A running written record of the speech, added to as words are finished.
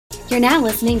You're now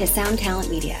listening to Sound Talent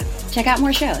Media. Check out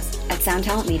more shows at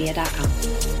soundtalentmedia.com.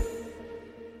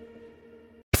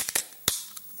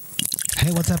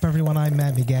 Hey, what's up, everyone? I'm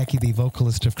Matt McGachy, the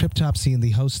vocalist of Cryptopsy and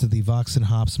the host of the Vox and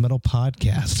Hops Metal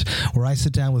Podcast, where I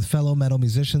sit down with fellow metal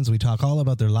musicians. We talk all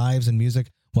about their lives and music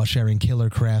while sharing killer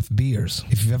craft beers.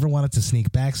 If you've ever wanted to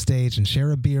sneak backstage and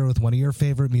share a beer with one of your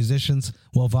favorite musicians,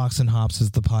 well, Vox and Hops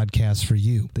is the podcast for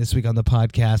you. This week on the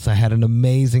podcast, I had an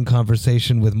amazing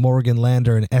conversation with Morgan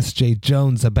Lander and S.J.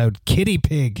 Jones about Kitty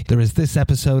Pig. There is this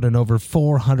episode and over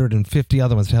 450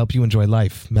 other ones to help you enjoy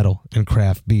life, metal, and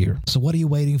craft beer. So what are you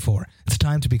waiting for? It's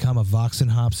time to become a Vox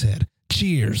and Hops head.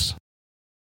 Cheers!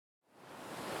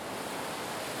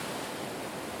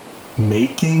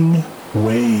 Making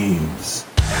waves.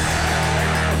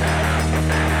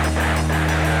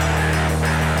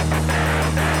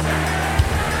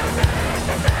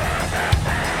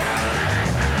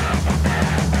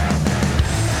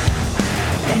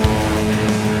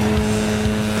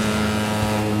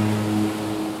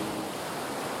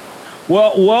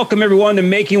 Well, welcome everyone to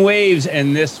Making Waves,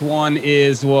 and this one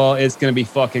is, well, it's going to be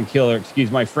fucking killer.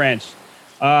 Excuse my French,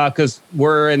 because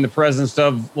we're in the presence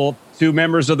of, well, two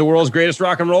members of the world's greatest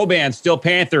rock and roll band, Steel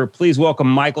Panther. Please welcome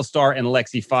Michael Starr and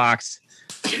Lexi Fox.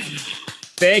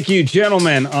 Thank you,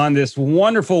 gentlemen, on this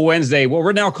wonderful Wednesday. What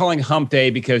we're now calling Hump Day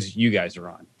because you guys are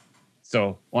on.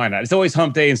 So why not? It's always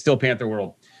Hump Day in Steel Panther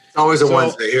world. It's always a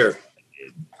Wednesday here.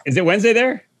 Is it Wednesday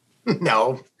there?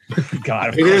 No.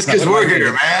 God, it is because we're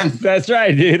here, man. That's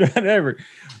right, dude. Whatever.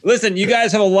 Listen, you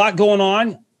guys have a lot going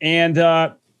on, and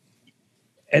at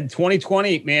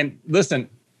 2020, man. Listen,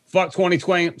 fuck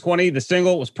 2020. The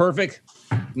single was perfect.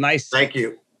 Nice. Thank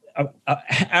you.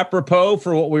 Apropos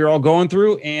for what we were all going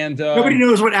through, and nobody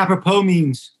knows what apropos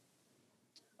means.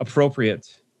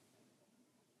 Appropriate.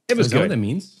 It was Is good. that what it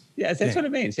means? Yeah, that's what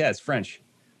it means. Yeah, it's French.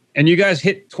 And you guys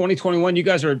hit 2021. You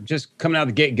guys are just coming out of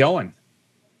the gate going.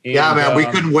 And, yeah, man, we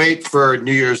couldn't wait for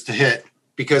New Year's to hit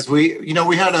because we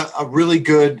had a really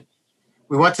good,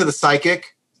 we went to the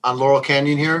psychic on Laurel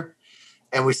Canyon here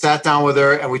and we sat down with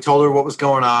her and we told her what was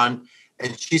going on.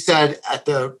 And she said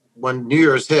when New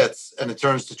Year's hits and it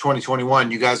turns to 2021,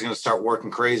 you guys are going to start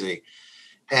working crazy.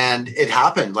 And it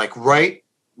happened like right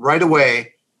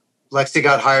away. Lexi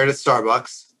got hired at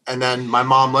Starbucks and then my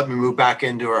mom let me move back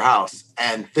into her house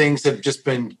and things have just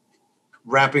been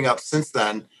ramping up since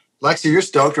then. Lexi, you're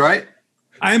stoked, right?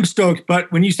 I am stoked,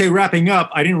 but when you say wrapping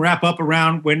up, I didn't wrap up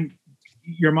around when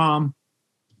your mom.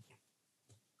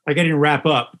 Like I didn't wrap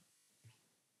up.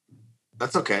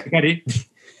 That's okay.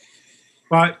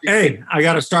 But hey, I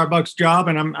got a Starbucks job,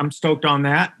 and I'm stoked on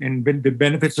that. And the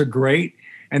benefits are great,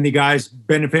 and the guys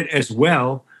benefit as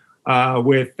well.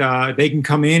 They can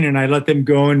come in, and I let them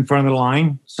go in front of the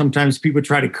line. Sometimes people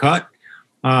try to cut,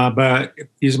 but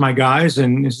these are my guys,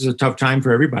 and this is a tough time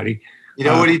for everybody. You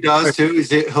know what he does too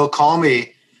is he'll call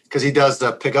me because he does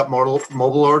the pick up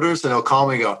mobile orders, and he'll call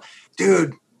me and go,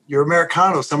 dude, you're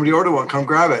Americano. Somebody ordered one. Come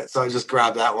grab it. So I just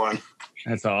grabbed that one.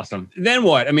 That's awesome. Then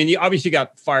what? I mean, you obviously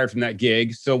got fired from that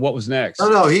gig. So what was next?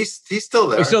 No, he's still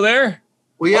there. He's still there?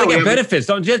 Well, yeah. We get benefits.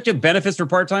 Don't you have benefits for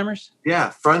part-timers? Yeah,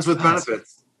 friends with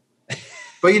benefits.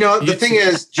 But the thing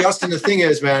is, Justin,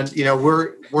 man,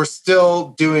 we're still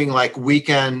doing like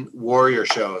weekend warrior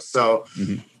shows. So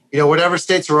whatever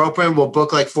states are open, we'll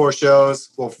book like 4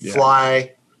 shows. We'll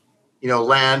fly,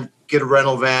 land, get a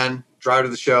rental van, drive to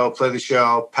the show, play the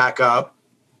show, pack up,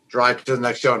 drive to the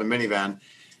next show in a minivan.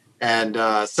 And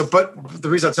but the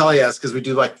reason I'll tell you is because we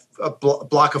do like a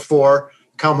block of 4,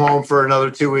 come home for another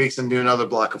 2 weeks and do another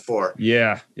block of 4.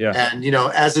 Yeah. And,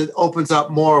 as it opens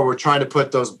up more, we're trying to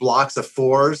put those blocks of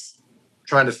 4s,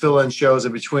 trying to fill in shows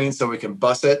in between so we can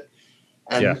bus it.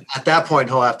 And at that point,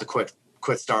 he'll have to quit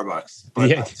Starbucks.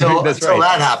 But until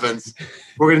that happens,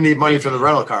 we're going to need money for the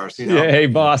rental cars. Yeah, hey,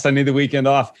 boss, I need the weekend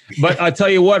off. But I tell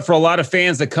you what, for a lot of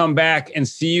fans that come back and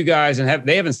see you guys and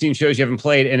they haven't seen shows you haven't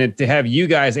played, and to have you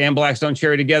guys and Blackstone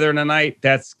Cherry together in a night,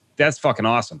 that's fucking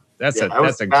awesome. That's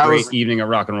a great evening of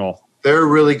rock and roll. They're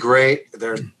really great.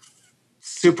 They're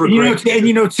super great.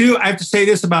 Too, I have to say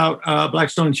this about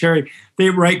Blackstone Cherry. They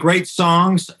write great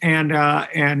songs, and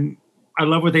I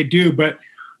love what they do, but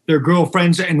their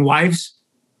girlfriends and wives,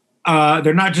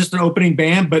 they're not just an opening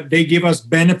band, but they give us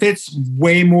benefits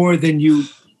way more than you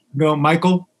know.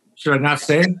 Michael, should I not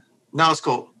say it? No, it's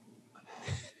cool.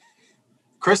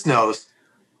 Chris knows.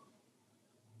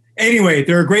 Anyway,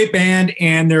 they're a great band,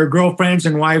 and their girlfriends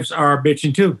and wives are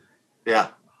bitching too. Yeah,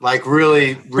 like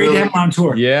really on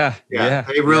tour. Yeah.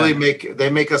 They really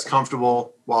make us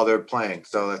comfortable while they're playing,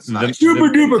 so that's nice. Super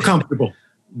duper comfortable.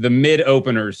 The mid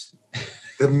openers.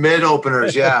 The mid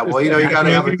openers, yeah. Well, you got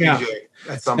to have a DJ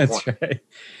at some point. Right.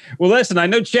 Well, listen, I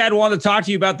know Chad wanted to talk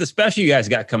to you about the special you guys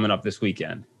got coming up this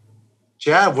weekend.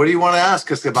 Chad, what do you want to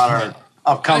ask us about our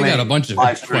upcoming? I got a bunch of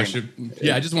live stream? questions.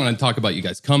 Yeah, I just want to talk about you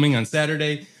guys coming on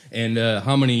Saturday and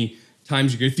how many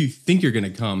times if you think you're going to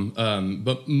come.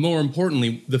 But more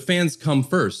importantly, the fans come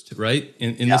first, right?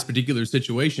 In this particular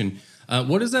situation.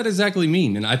 What does that exactly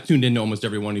mean? And I've tuned into almost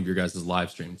every one of your guys' live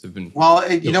streams. Have been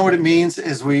you know what it means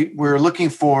is we're looking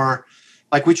for,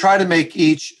 like, we try to make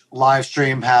each live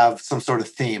stream have some sort of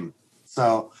theme.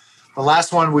 So the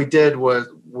last one we did we're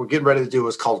getting ready to do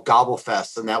was called Gobble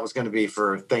Fest, and that was going to be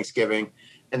for Thanksgiving.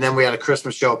 And then we had a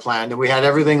Christmas show planned, and we had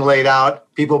everything laid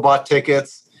out. People bought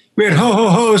tickets. We had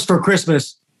ho-ho-hos for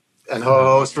Christmas. And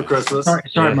ho-hos for Christmas. Sorry,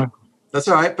 Michael. That's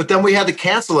all right. But then we had to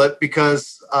cancel it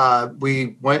because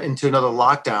we went into another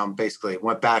lockdown, basically.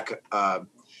 Went back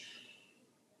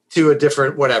to a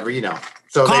different whatever,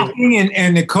 So coughing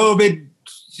and the COVID,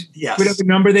 yes. Whatever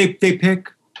number they pick.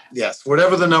 Yes,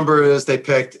 whatever the number is they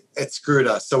picked, it screwed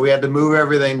us. So we had to move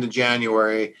everything to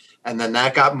January, and then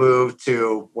that got moved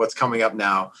to what's coming up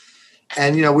now.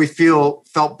 And, we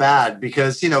felt bad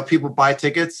because, people buy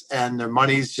tickets and their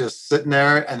money's just sitting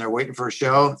there and they're waiting for a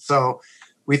show. So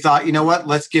we thought, you know what,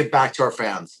 let's give back to our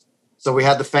fans. So we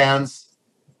had the fans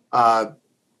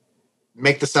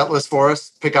make the set list for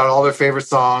us, pick out all their favorite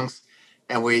songs,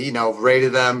 and we,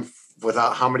 rated them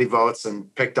without how many votes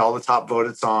and picked all the top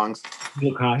voted songs.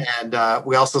 Okay. And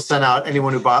we also sent out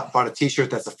anyone who bought a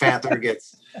T-shirt that's a Panther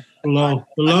gets below.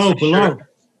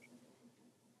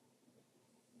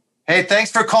 Hey,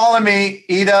 thanks for calling me,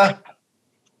 Ida.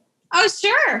 Oh,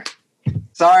 sure.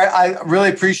 Sorry, I really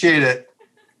appreciate it.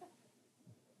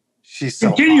 She's so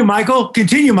Continue, hot.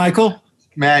 Michael.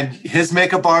 Man, his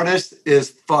makeup artist is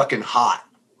fucking hot,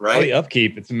 right? Oh, the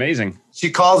upkeep. It's amazing. She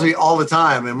calls me all the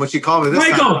time. And when she called me this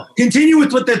Michael, continue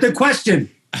with the question.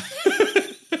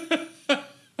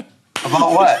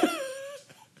 About what?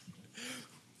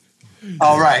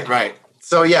 Oh, right.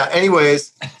 So yeah,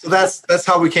 anyways, so that's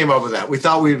how we came up with that. We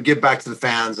thought we would give back to the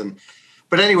fans.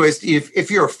 But anyways,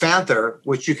 if you're a Panther,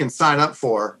 which you can sign up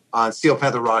for on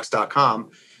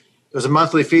SteelPantherRocks.com, there's a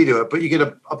monthly fee to it, but you get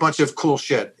a bunch of cool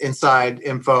shit, inside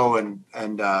info and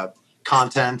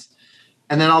content.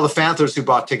 And then all the Panthers who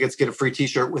bought tickets get a free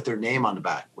T-shirt with their name on the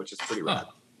back, which is pretty rad.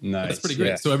 Nice. That's pretty great.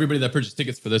 Yeah. So everybody that purchased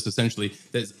tickets for this, essentially,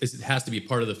 it has to be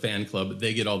part of the fan club.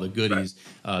 They get all the goodies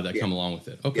that come along with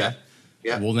it. Okay.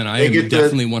 Yeah. Well, then I am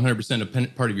definitely 100% a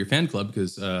part of your fan club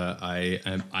because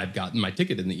I've gotten my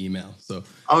ticket in the email. So.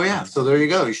 Oh yeah. So there you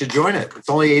go. You should join it. It's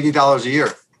only $80 a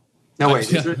year. No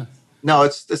wait. Is it? No,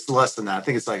 it's less than that. I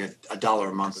think it's like $1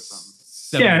 a month or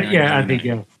something. Yeah. I think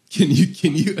yeah. Can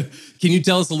you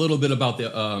tell us a little bit about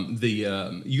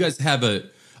the you guys have a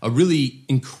really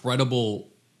incredible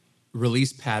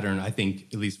release pattern, I think,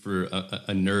 at least for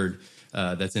a nerd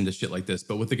that's into shit like this,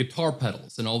 but with the guitar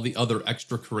pedals and all the other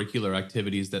extracurricular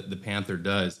activities that the Panther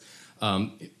does.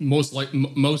 Mostly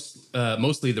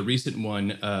the recent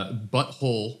one,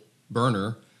 Butthole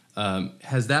Burner.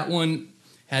 Has that one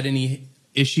had any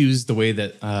issues the way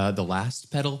that the last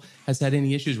pedal has had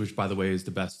any issues, which, by the way, is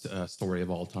the best story of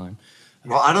all time?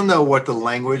 Well, I don't know what the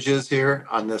language is here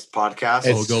on this podcast.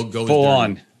 It's go full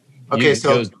on. Okay,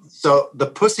 so the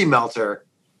Pussy Melter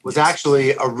was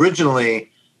actually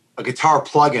originally a guitar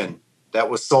plugin that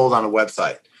was sold on a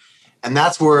website. And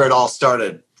that's where it all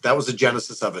started. That was the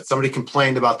genesis of it. Somebody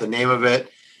complained about the name of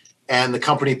it, and the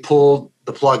company pulled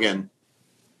the plugin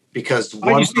because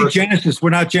one you say Genesis? We're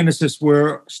not Genesis.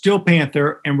 We're still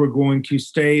Panther, and we're going to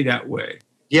stay that way.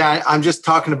 Yeah, I'm just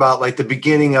talking about like the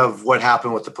beginning of what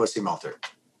happened with the Pussy Melter.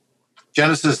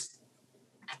 Genesis.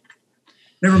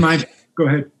 Never mind. Go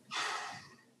ahead.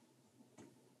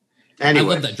 Anyway. I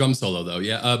love that drum solo though.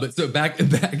 Yeah. But so back in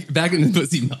the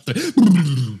Pussy Melter.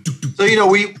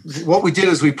 So what we did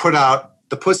is we put out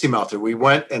the Pussy Melter. We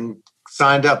went and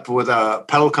signed up with a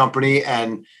pedal company,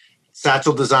 and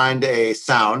Satchel designed a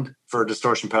sound for a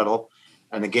distortion pedal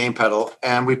and a gain pedal,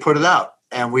 and we put it out.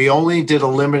 And we only did a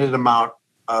limited amount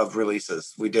of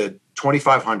releases. We did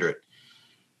 2,500.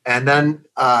 And then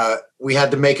we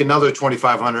had to make another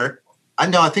 2,500.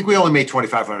 I think we only made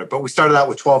 2,500, but we started out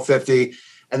with 1,250,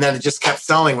 and then it just kept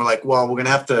selling. We're like, well, we're going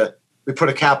to have to, we put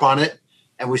a cap on it,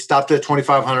 and we stopped at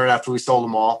 2,500 after we sold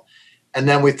them all. And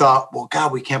then we thought, well,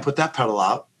 God, we can't put that pedal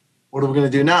out. What are we going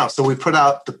to do now? So we put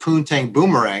out the Poontang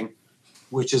Boomerang,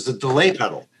 which is a delay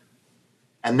pedal.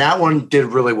 And that one did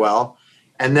really well.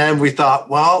 And then we thought,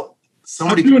 well,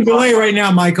 somebody... I'm doing delay right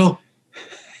now, Michael.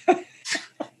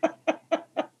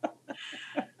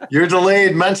 You're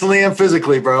delayed mentally and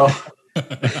physically, bro.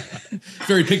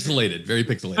 Very pixelated. Very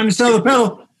pixelated. I'm still the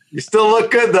pedal. You still look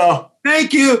good, though.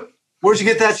 Thank you. Where'd you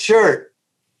get that shirt?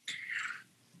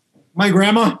 My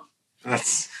grandma.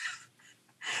 That's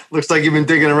looks like you've been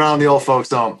digging around the old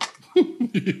folks' home.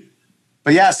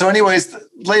 But yeah, so anyways,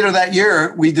 later that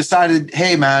year, we decided,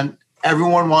 hey, man,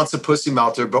 everyone wants a pussy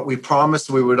melter, but we promised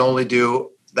we would only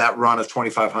do that run of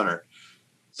 2,500.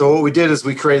 So what we did is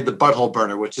we created the butthole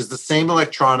burner, which is the same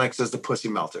electronics as the pussy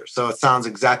melter. So it sounds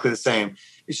exactly the same.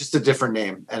 It's just a different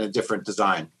name and a different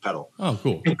design pedal. Oh,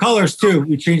 cool. And colors too.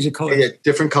 We changed the colors. Yeah,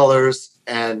 different colors.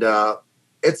 And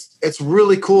it's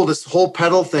really cool. This whole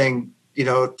pedal thing, you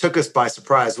know, took us by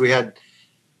surprise. We had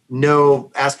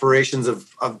no aspirations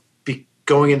of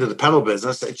going into the pedal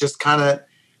business. It just kind of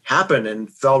happened and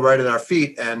fell right at our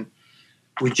feet. And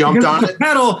we jumped on it.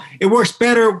 Pedal, it works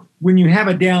better when you have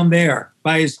it down there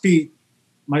by his feet.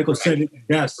 Michael said it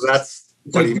best. So that's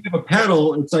it's like we have a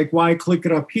pedal. It's like, why click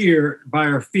it up here by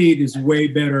our feet is way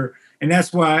better. And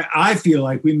that's why I feel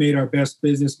like we made our best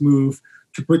business move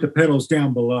to put the pedals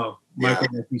down below. Michael,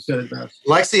 like you said it best.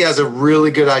 Lexi has a really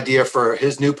good idea for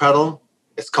his new pedal.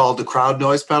 It's called the crowd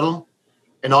noise pedal.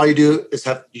 And all you do is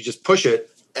you just push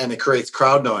it and it creates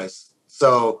crowd noise.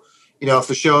 So, you know, if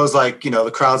the show is like, you know,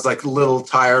 the crowd's like a little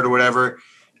tired or whatever,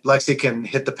 Lexi can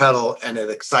hit the pedal and it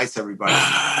excites everybody.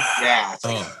 Yeah. It's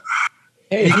like,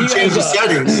 hey, you can change the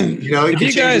settings. You know, you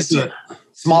can change the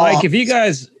small, Mike,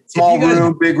 small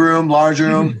room, big room, large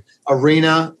room,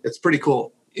 arena. It's pretty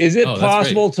cool. Is it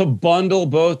possible to bundle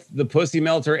both the pussy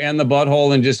melter and the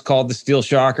butthole and just call it the Steel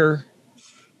Shocker?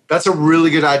 That's a really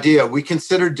good idea. We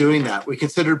considered doing that. We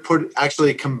considered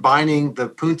actually combining the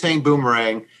Poontang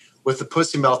Boomerang with the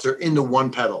pussy melter into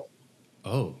one pedal.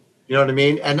 Oh. You know what I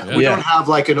mean? And we don't have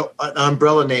like an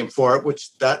umbrella name for it,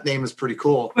 which that name is pretty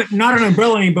cool. But not an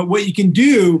umbrella name, but what you can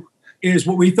do is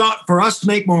what we thought for us to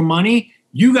make more money,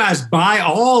 you guys buy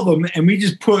all of them and we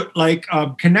just put like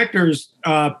connectors.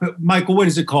 Michael, what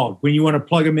is it called? When you want to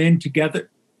plug them in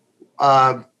together?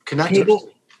 Connectors.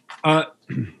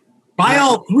 Buy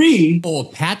all three. Oh,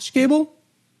 patch cable?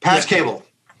 Patch cable.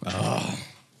 Oh.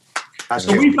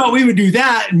 So we thought we would do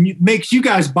that and it makes you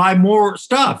guys buy more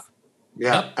stuff.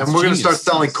 Yeah, and we're going to start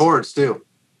selling cords too.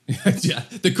 Yeah,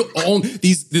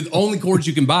 the only cords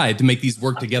you can buy to make these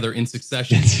work together in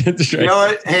succession. That's right. You know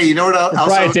what? Hey, you know what else?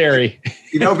 Proprietary.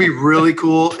 You know, what'd be really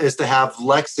cool is to have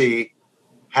Lexi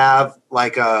have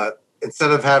like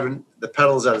instead of having the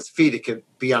pedals at his feet, it could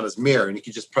be on his mirror, and he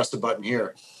could just press the button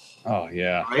here. Oh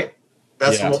yeah, right.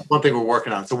 That's one thing we're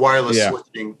working on. It's a wireless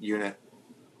switching unit.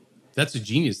 That's a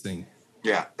genius thing.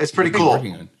 Yeah, it's pretty cool.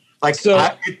 Like,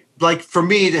 like for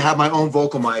me to have my own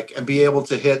vocal mic and be able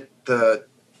to hit the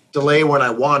delay when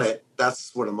I want it,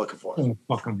 that's what I'm looking for.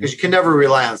 Because you can never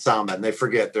rely on SoundMed. They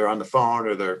forget they're on the phone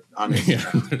or they're on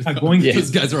Instagram. Those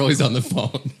guys are always on the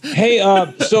phone. Hey,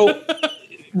 so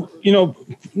you know,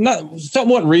 not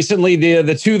somewhat recently,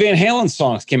 the two Van Halen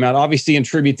songs came out, obviously in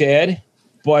tribute to Ed.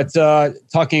 But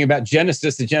talking about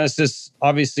Genesis, the Genesis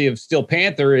obviously of Steel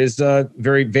Panther is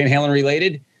very Van Halen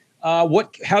related. How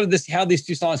did these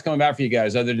two songs come about for you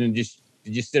guys? Other than did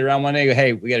you sit around one day and go,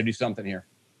 hey, we got to do something here?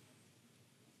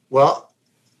 Well,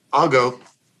 I'll go.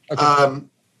 Okay.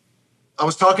 I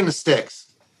was talking to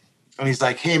Styx, and he's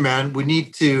like, "Hey, man, we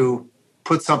need to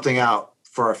put something out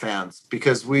for our fans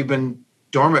because we've been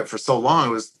dormant for so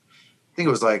long." I think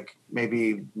it was like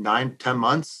maybe 9-10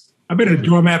 months. I've been a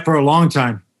doormat for a long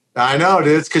time. I know,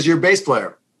 dude. It's because you're a bass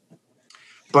player.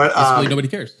 But nobody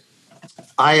cares.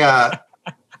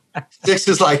 Styx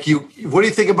is like, what do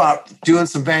you think about doing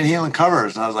some Van Halen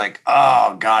covers? And I was like,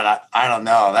 oh God, I don't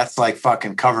know. That's like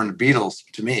fucking covering the Beatles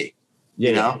to me,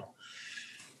 you know?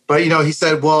 But, you know, he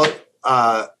said, well,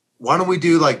 why don't we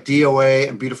do like DOA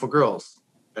and Beautiful Girls?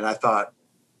 And I thought,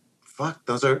 fuck,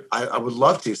 I would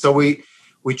love to. So we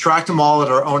tracked them all at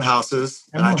our own houses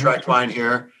and I tracked mine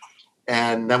here.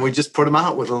 And then we just put them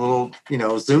out with a little, you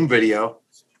know, Zoom video.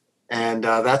 And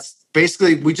that's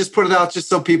basically, we just put it out just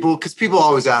so because people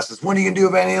always ask us, when are you going to do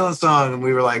a Van Halen song? And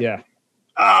we were like,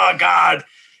 oh God.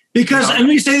 Because, and let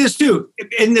me say this too.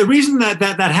 And the reason that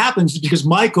happens is because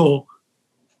Michael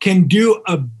can do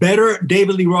a better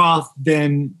David Lee Roth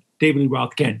than David Lee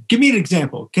Roth can. Give me an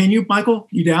example. Can you, Michael?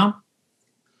 You down?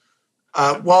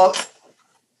 Well,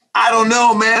 I don't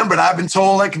know, man, but I've been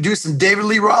told I can do some David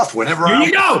Lee Roth whenever I want.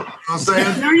 You know what I'm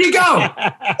saying? There you go.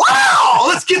 Wow,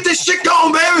 let's get this shit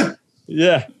going, baby.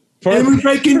 Yeah. And we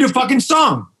break into fucking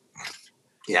song.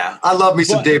 Yeah, I love me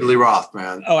some David Lee Roth,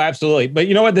 man. Oh, absolutely. But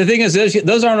you know what? The thing is,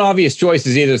 those aren't obvious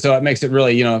choices either, so it makes it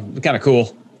really, you know, kind of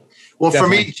cool. Well,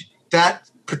 definitely. For me, that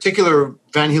particular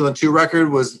Van Halen 2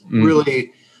 record was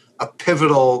really a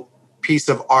pivotal piece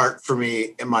of art for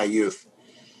me in my youth.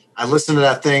 I listened to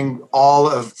that thing all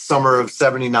of summer of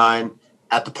 '79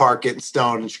 at the park getting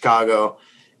stoned in Chicago.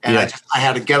 And I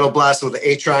had a Ghetto Blast with an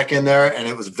 8-track in there, and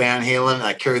it was Van Halen. And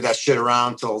I carried that shit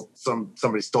around till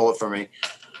somebody stole it from me.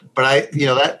 But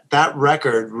that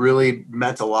record really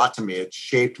meant a lot to me. It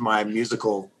shaped my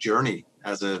musical journey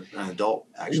as an adult.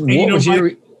 Actually,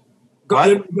 Go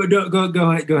ahead. Go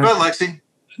ahead, Lexi.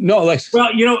 No, Lex. Well,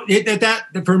 that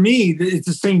for me, it's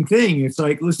the same thing. It's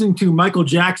like listening to Michael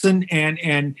Jackson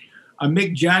and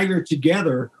Mick Jagger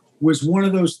together was one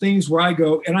of those things where I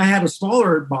go, and I had a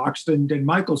smaller box than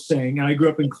Michael sang, and I grew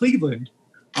up in Cleveland,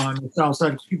 on the south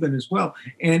side of Cleveland as well.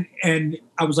 And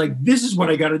I was like, this is what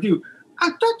I got to do. I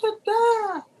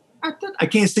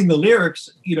can't sing the lyrics,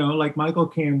 like Michael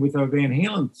can with a Van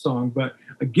Halen song. But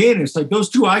again, it's like those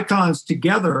two icons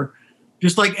together,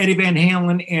 just like Eddie Van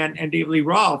Halen and David Lee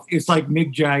Roth. It's like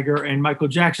Mick Jagger and Michael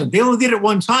Jackson. They only did it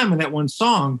one time in that one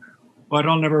song, but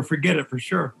I'll never forget it for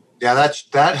sure. Yeah,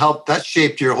 that helped. That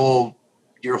shaped your whole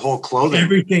clothing.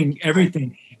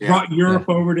 Everything. Yeah. Brought Europe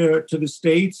over to the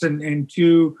States and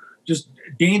to just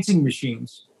dancing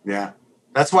machines. Yeah.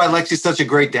 That's why Lexi's such a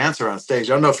great dancer on stage.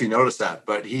 I don't know if you noticed that,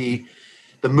 but the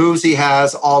moves he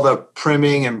has, all the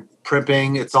primming and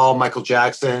primping, it's all Michael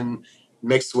Jackson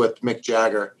mixed with Mick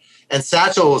Jagger. And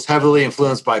Satchel was heavily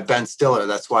influenced by Ben Stiller.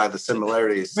 That's why the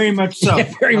similarities. Very much so.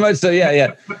 Yeah, very much so.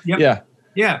 Yeah. Yep.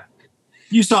 Yeah.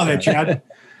 You saw that, Chad.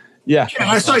 Yeah. Chad,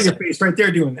 I saw your face right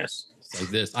there doing this. It's like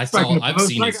this. I've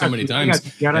seen it so many times.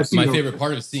 My favorite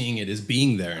part of seeing it is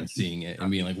being there and seeing it and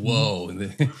being like, whoa.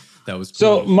 That was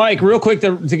cool. So, Mike, real quick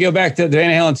to go back to Van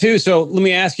Halen too. So let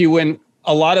me ask you, when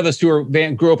a lot of us who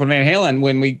grew up in Van Halen,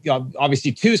 when we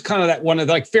obviously 2 is kind of that one of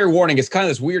like fair warning. It's kind of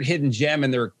this weird hidden gem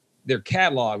in their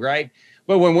catalog, right?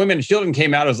 But when Women and Children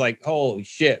came out, it was like, holy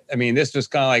shit. I mean, this was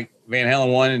kind of like Van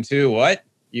Halen 1 and 2. What?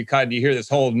 You hear this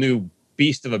whole new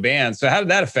beast of a band. So how did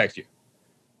that affect you?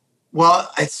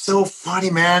 Well, it's so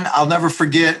funny, man. I'll never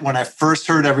forget when I first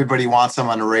heard Everybody Wants Some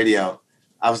on the radio.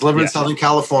 I was living in Southern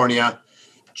California.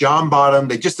 John Bonham,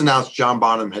 they just announced John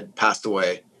Bonham had passed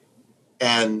away.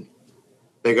 And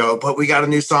they go, but we got a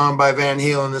new song by Van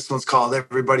Halen. This one's called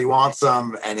Everybody Wants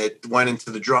Some. And it went into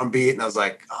the drum beat. And I was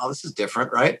like, oh, this is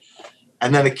different, right?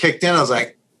 And then it kicked in. I was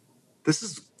like, this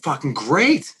is fucking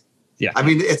great. Yeah. I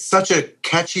mean, it's such a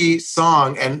catchy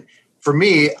song. And for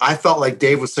me, I felt like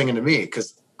Dave was singing to me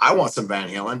because I want some Van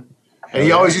Halen. And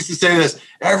he always used to say this,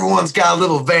 everyone's got a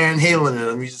little Van Halen in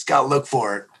them. You just got to look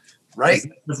for it. Right?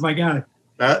 That's my guy.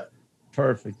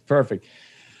 Perfect.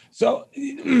 So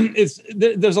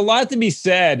there's a lot to be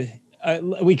said.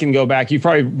 We can go back. You've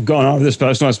probably gone over this, but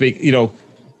I just want to speak.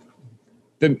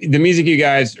 The music you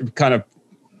guys are kind of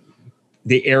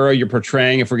the era you're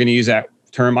portraying. If we're going to use that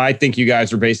term, I think you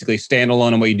guys are basically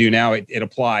standalone in what you do now. It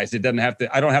applies. It doesn't have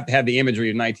to. I don't have to have the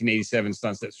imagery of 1987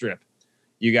 Sunset Strip.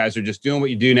 You guys are just doing what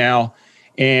you do now,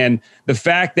 and the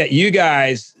fact that you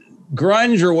guys,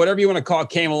 grunge or whatever you want to call it,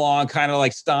 came along, kind of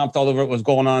like stomped all over what was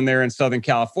going on there in Southern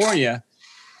California.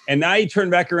 And now you turn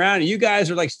back around and you guys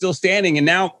are like still standing. And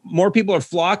now more people are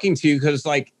flocking to you because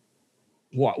like,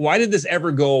 why did this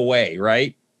ever go away?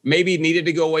 Right? Maybe it needed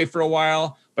to go away for a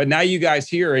while, but now you guys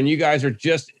here and you guys are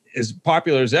just as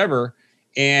popular as ever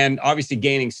and obviously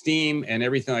gaining steam and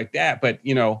everything like that. But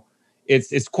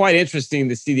it's quite interesting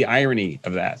to see the irony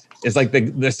of that. It's like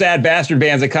the sad bastard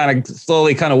bands that kind of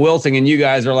slowly kind of wilting and you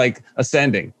guys are like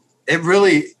ascending. It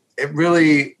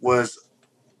really was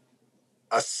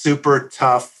a super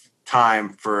tough time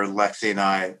for Lexi and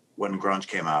I when grunge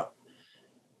came out.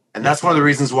 And that's one of the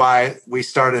reasons why we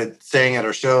started saying at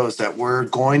our shows that we're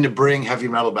going to bring heavy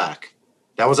metal back.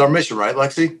 That was our mission, right,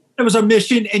 Lexi? It was our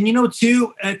mission. And,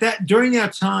 too, during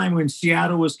that time when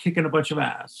Seattle was kicking a bunch of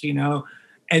ass,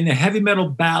 and the heavy metal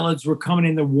ballads were coming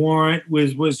in, the Warrant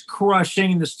was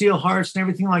crushing, the Steel Hearts and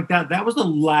everything like that. That was the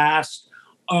last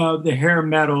of the hair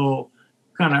metal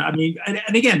kind of,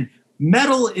 and again,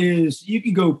 metal is, you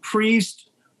can go Priest,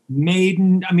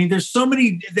 Maiden. There's so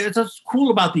many, that's what's cool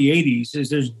about the 80s is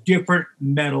there's different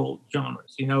metal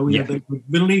genres. We have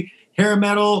literally hair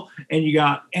metal and you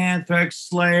got Anthrax,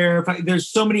 Slayer. There's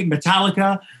so many,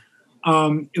 Metallica.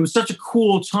 It was such a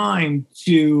cool time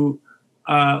to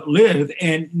live,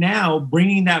 and now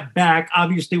bringing that back.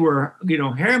 Obviously, we're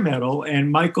hair metal, and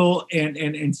Michael and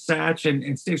Satch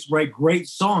and Styx write great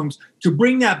songs to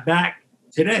bring that back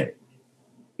today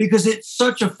because it's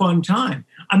such a fun time.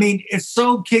 It's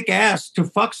so kick ass to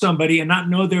fuck somebody and not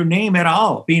know their name at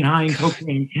all, being high in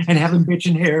cocaine and having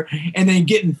bitchin' hair, and then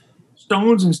getting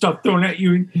stones and stuff thrown at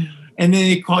you, and then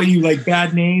they call you like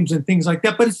bad names and things like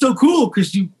that. But it's still cool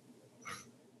because you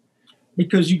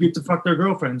get to fuck their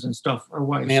girlfriends and stuff or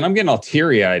wives. Man, I'm getting all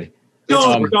teary-eyed.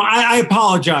 No, I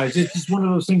apologize. It's just one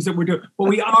of those things that we're doing. But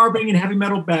we are bringing heavy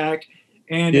metal back.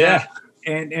 And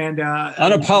and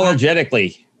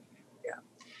unapologetically.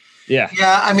 Yeah.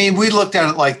 I mean, we looked at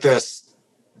it like this.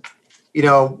 You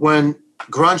know, when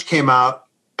grunge came out,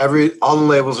 all the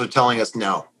labels are telling us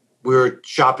no. We were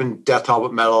shopping Death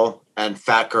Talbot Metal and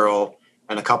Fat Girl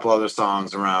and a couple other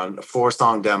songs around, a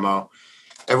 4-song demo.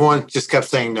 Everyone just kept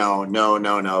saying no.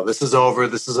 This is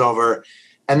over.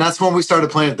 And that's when we started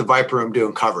playing at the Viper Room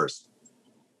doing covers.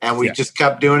 And we just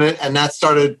kept doing it. And that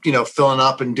started, filling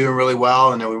up and doing really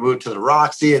well. And then we moved to the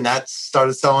Roxy and that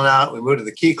started selling out. We moved to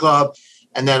the Key Club.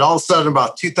 And then all of a sudden,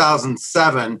 about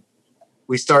 2007,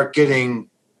 we start getting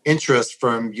interest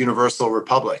from Universal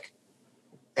Republic.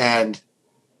 And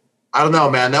I don't know,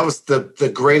 man, that was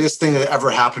the greatest thing that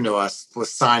ever happened to us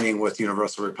was signing with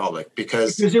Universal Republic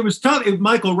because it was tough.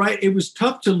 Michael, right? It was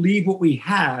tough to leave what we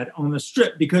had on the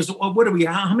Strip because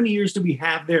how many years did we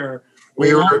have there?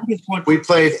 We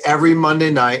played every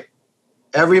Monday night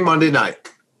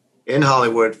in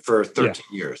Hollywood for 13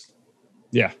 years.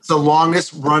 Yeah. It's the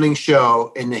longest running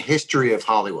show in the history of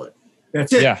Hollywood.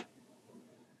 That's it. Yeah.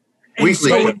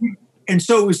 And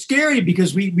so it was scary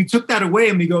because we took that away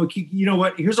and we go, you know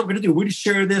what? Here's what we're going to do. We're going to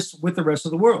share this with the rest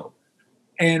of the world.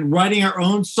 And writing our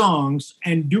own songs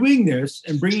and doing this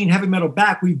and bringing heavy metal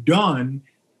back, we've done,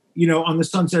 on the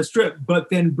Sunset Strip, but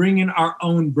then bringing our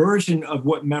own version of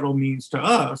what metal means to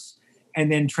us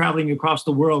and then traveling across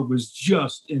the world was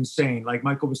just insane. Like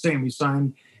Michael was saying, we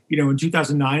signed, in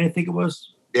 2009, I think it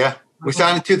was. Yeah. We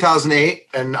signed in 2008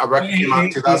 and our record came out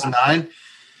in 2009. Yeah.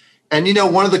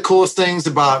 And, one of the coolest things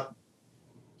about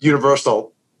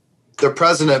Universal, their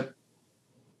president,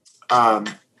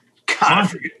 Monty,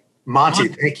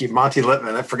 thank you, Monty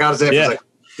Littman. I forgot his name.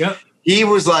 Yeah. He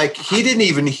was like, he didn't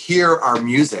even hear our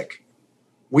music.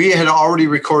 We had already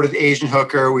recorded Asian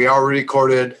Hooker. We already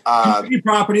recorded Community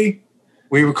Property.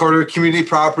 We recorded Community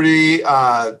Property.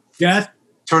 Death.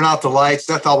 Turn Out the Lights,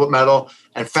 Death Talbot Metal,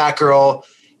 and Fat Girl.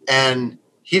 And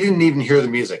he didn't even hear the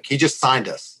music. He just signed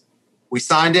us. We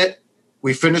signed it.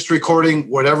 We finished recording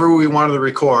whatever we wanted to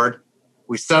record.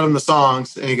 We sent him the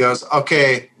songs, and he goes,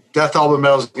 okay, Death Talbot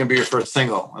Metal is going to be your first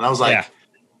single. And I was like,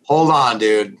 hold on,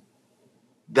 dude.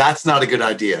 That's not a good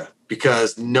idea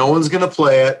because no one's going to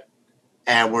play it,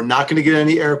 and we're not going to get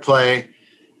any airplay,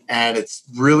 and it's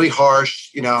really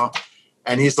harsh,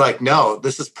 And he's like, no,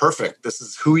 this is perfect. This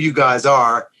is who you guys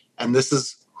are, and this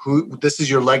is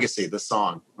your legacy, this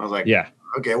song. I was like,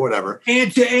 okay, whatever.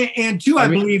 And two, I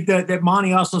believe that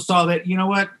Monty also saw that,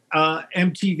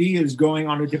 MTV is going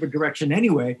on a different direction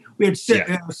anyway. We had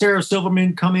Sarah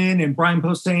Silverman come in and Brian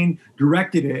Posehn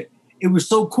directed it. It was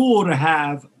so cool to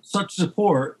have such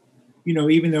support,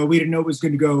 even though we didn't know it was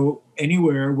going to go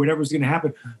anywhere, whatever was going to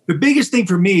happen. The biggest thing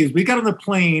for me is we got on the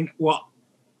plane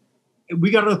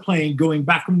going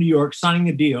back from New York, signing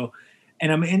the deal.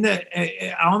 And I'm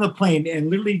on the plane and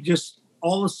literally just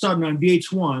all of a sudden on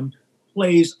VH1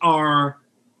 plays our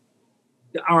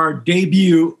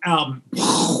debut album,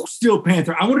 Steel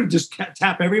Panther. I want to just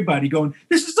tap everybody going,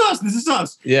 this is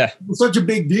us. Yeah. It's such a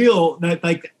big deal that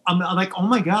I'm like, oh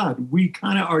my God, we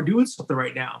kind of are doing something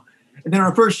right now. And then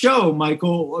our first show,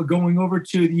 Michael, going over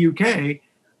to the UK,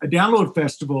 a download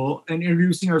festival and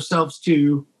introducing ourselves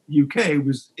to UK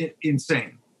was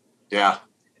insane. Yeah.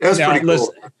 It was pretty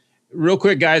cool. Real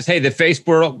quick, guys. Hey, the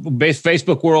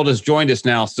Facebook world has joined us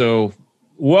now. So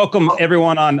welcome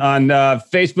everyone on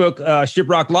Facebook,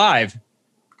 Shiprock Live.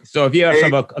 So if you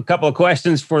have a couple of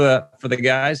questions for the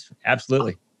guys,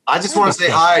 absolutely. I just want to say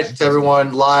hi to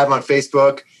everyone live on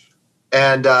Facebook.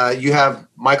 And you have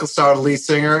Michael Starr, the lead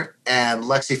singer, and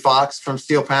Lexi Fox from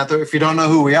Steel Panther. If you don't know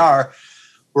who we are,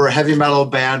 we're a heavy metal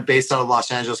band based out of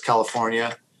Los Angeles,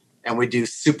 California. And we do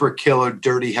super killer,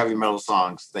 dirty heavy metal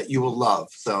songs that you will love.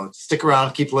 So stick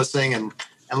around, keep listening, and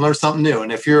learn something new.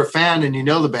 And if you're a fan and you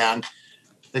know the band,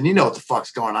 then you know what the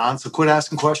fuck's going on. So quit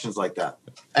asking questions like that.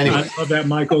 Anyway. I love that,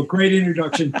 Michael. Great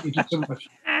introduction. Thank you so much.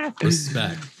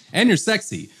 Respect. And you're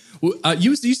sexy. Well,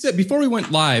 you said before we went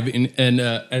live, and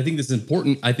I think this is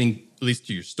important, I think, at least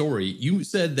to your story, you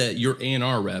said that your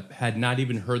A&R rep had not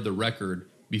even heard the record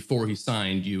before he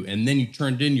signed you, and then you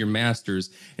turned in your masters,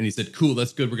 and he said, cool,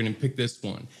 that's good, we're going to pick this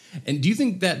one. And do you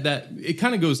think that it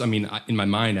kind of goes, in my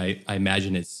mind, I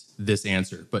imagine it's this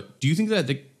answer, but do you think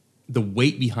that the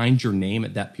weight behind your name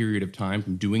at that period of time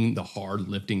from doing the hard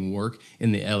lifting work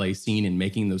in the LA scene and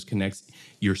making those connects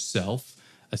yourself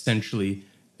essentially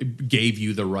gave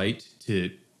you the right to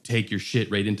take your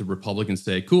shit right into Republic and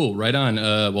say, cool, right on,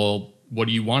 well, what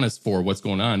do you want us for? What's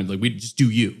going on? Like, we just do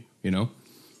you know?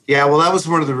 Yeah, well, that was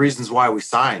one of the reasons why we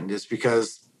signed, is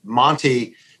because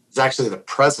Monty is actually the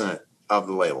president of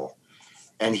the label.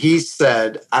 And he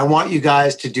said, I want you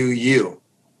guys to do you.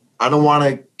 I don't want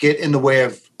to get in the way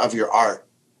of your art.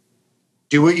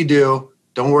 Do what you do.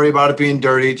 Don't worry about it being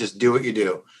dirty. Just do what you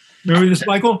do. Remember this,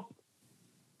 Michael?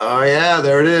 Oh yeah,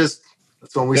 there it is.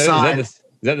 That's when we signed. Is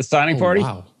that the signing party?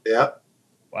 Wow. Yep.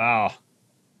 Wow.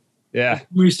 Yeah.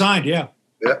 We signed, yeah.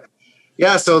 Yep.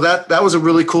 Yeah. So that was a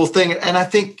really cool thing. And I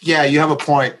think, yeah, you have a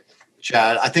point,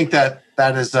 Chad. I think that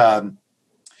is,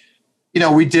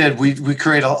 we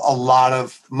create a lot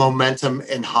of momentum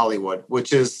in Hollywood,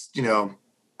 which is,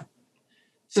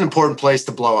 it's an important place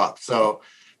to blow up. So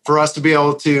for us to be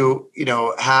able to,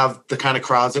 have the kind of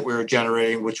crowds that we were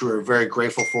generating, which we were very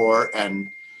grateful for. And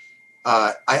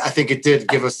I think it did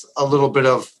give us a little bit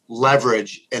of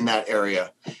leverage in that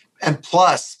area. And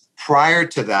plus, prior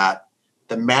to that,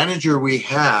 the manager we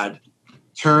had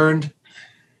turned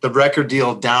the record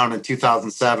deal down in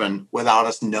 2007 without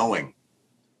us knowing.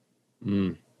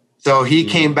 So he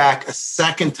came back a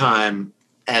second time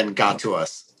and got to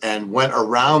us and went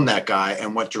around that guy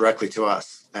and went directly to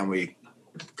us, and we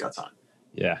got signed.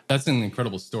 Yeah. That's an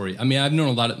incredible story. I mean, I've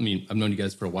known you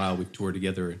guys for a while. We've toured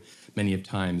together many of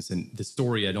times, and the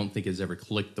story I don't think has ever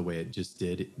clicked the way it just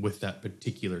did with that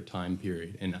particular time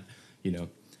period. And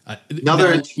I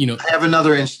have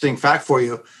another interesting fact for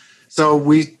you. So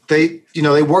they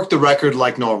worked the record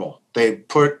like normal.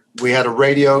 We had a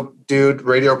radio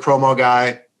promo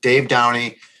guy, Dave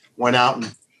Downey, went out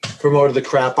and promoted the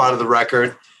crap out of the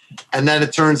record. And then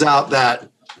it turns out that,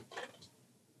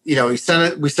 we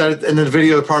sent it, and then the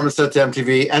video department sent it to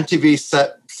MTV. MTV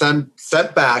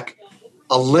sent back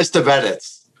a list of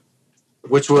edits,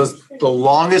 which was the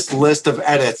longest list of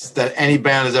edits that any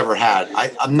band has ever had.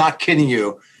 I'm not kidding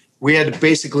you. We had to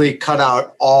basically cut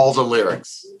out all the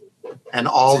lyrics and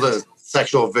all the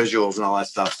sexual visuals and all that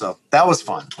stuff. So that was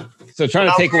fun. So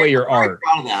trying to take away your art.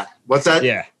 Proud of that. What's that?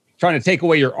 Yeah. Trying to take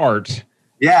away your art.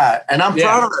 Yeah. And I'm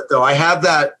proud of it, though. I have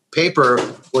that paper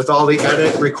with all the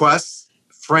edit requests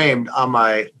framed on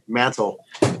my mantle.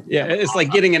 Yeah. It's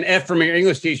like getting an F from your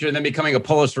English teacher and then becoming a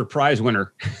Pulitzer Prize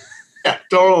winner. Yeah,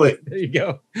 totally. There you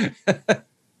go.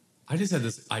 I just had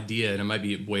this idea, and it might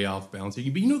be way off balance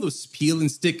here, but those peel and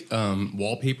stick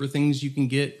wallpaper things you can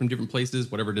get from different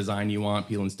places, whatever design you want,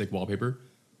 peel and stick wallpaper.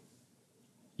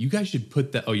 You guys should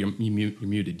put that. Oh, you're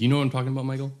muted. Do you know what I'm talking about,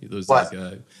 Michael? Those what?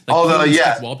 Stick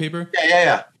wallpaper.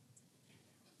 Yeah.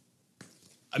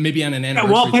 Maybe on an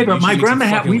anniversary. Wallpaper. My grandma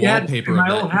had. We had wallpaper in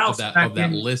my old house of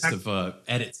that list of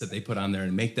edits that they put on there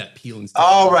and make that peel and stick.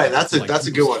 Oh, right. That's a good one. That's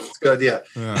a good idea.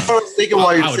 Yeah. I was thinking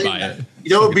while you're saying that,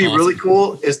 what would be awesome. Really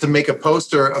cool is to make a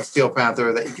poster of Steel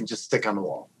Panther that you can just stick on the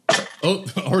wall. Oh,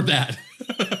 or that.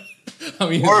 I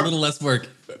mean, it's a little less work.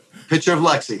 Picture of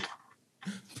Lexi.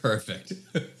 Perfect.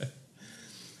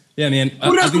 Yeah, man.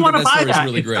 Who doesn't want to buy that?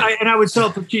 Really great. And I would sell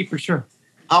it for cheap for sure.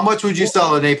 How much would you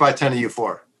sell an 8x10 of you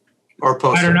for? Or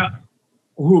poster? I don't know.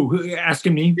 Who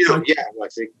asking me? Yeah,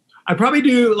 Lexi. I'd probably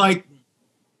do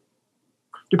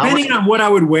depending on what I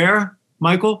would wear,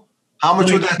 Michael. How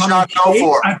much would that shot go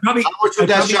for? How much would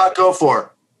that shot go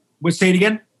for? Say it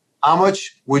again. How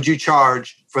much would you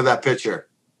charge for that picture?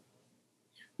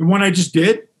 The one I just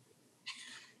did?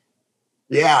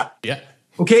 Yeah. Yeah.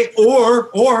 Okay.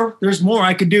 Or there's more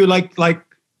I could do like.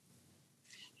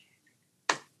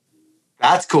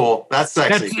 That's cool. That's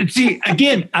sexy. See,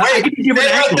 again, I can give stay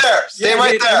right there. Stay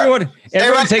right there.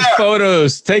 Everyone take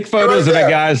photos. Take photos of it,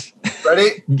 guys.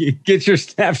 Ready? Get your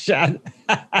snapshot.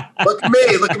 Look at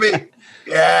me.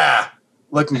 Yeah.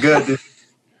 Looking good, dude.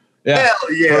 Yeah.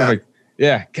 Hell yeah. Perfect.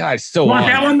 Yeah. God, so want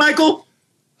that one, Michael?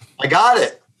 I got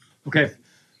it. Okay.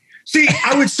 See,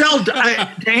 I would sell,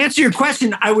 to answer your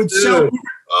question, I would sell.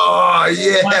 Oh,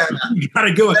 yeah. You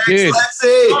gotta go. Dude. Let's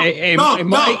see. Hey,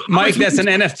 Mike, that's an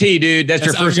NFT, dude. That's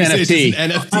your first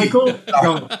NFT. Michael,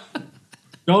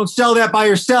 don't sell that by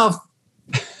yourself.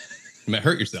 You might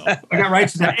hurt yourself. I got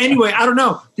rights to that. Anyway, I don't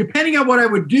know. Depending on what I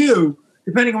would do,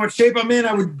 depending on what shape I'm in,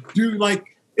 I would do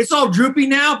it's all droopy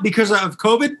now because of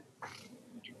COVID.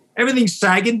 Everything's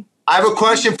sagging. I have a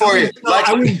question for you.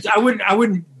 I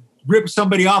wouldn't rip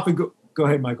somebody off and go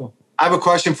ahead, Michael. I have a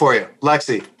question for you.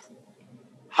 Lexi,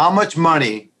 how much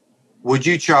money would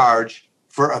you charge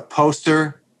for a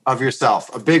poster of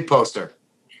yourself? A big poster?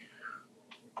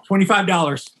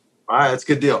 $25. All right, that's a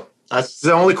good deal. That's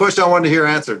the only question I wanted to hear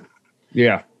answered.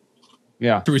 Yeah.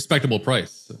 Yeah. It's a respectable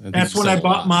price. That's when I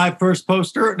bought my first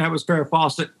poster, and that was Farrah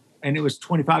Fawcett, and it was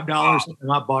 $25,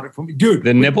 and I bought it from me. Dude,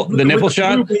 the nipple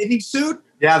shot? The bathing suit?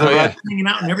 Yeah, hanging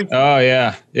out and everything. Oh,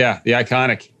 yeah. Yeah, the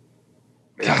iconic.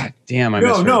 God damn, I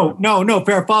miss her. No,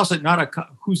 Farrah Fawcett,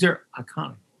 who's there?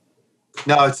 Iconic.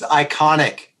 No, it's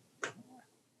iconic.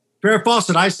 Farrah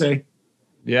Fawcett, I say.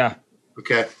 Yeah.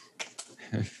 Okay.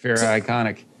 Farrah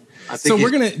iconic. So we're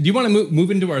gonna. Do you want to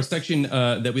move into our section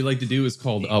that we like to do? Is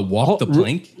called Walk the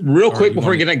Plank. Real quick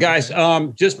before we get it, guys.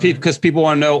 Just because people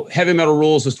want to know, Heavy Metal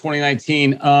Rules was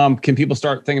 2019. Can people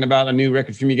start thinking about a new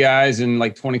record from you guys in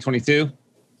like 2022?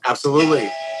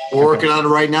 Absolutely. We're working on it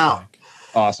right now.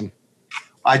 Awesome.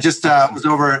 I just was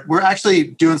over. We're actually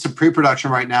doing some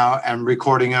pre-production right now and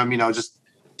recording them. Just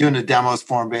doing the demos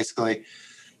for them, basically.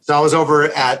 So I was over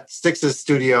at Styx's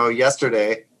studio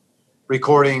yesterday,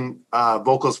 recording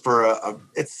vocals for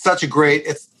it's such a great.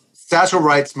 It's Satchel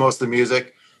writes most of the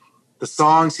music. The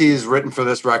songs he's written for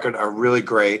this record are really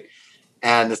great,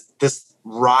 and this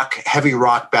heavy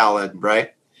rock ballad,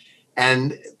 right?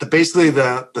 And basically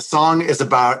the song is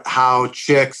about how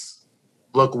chicks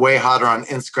look way hotter on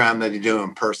Instagram than you do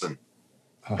in person.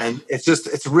 Oh. And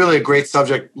it's really a great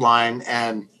subject line,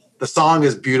 and the song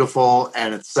is beautiful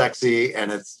and it's sexy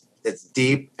and it's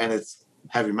deep and it's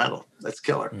heavy metal. That's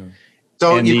killer. Mm.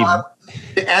 So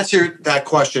to answer that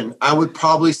question, I would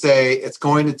probably say it's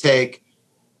going to take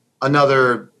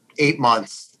another 8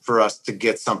 months for us to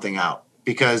get something out,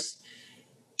 because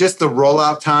just the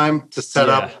rollout time to set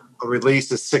up a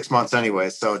release is 6 months anyway.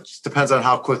 So it just depends on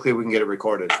how quickly we can get it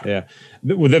recorded. Yeah.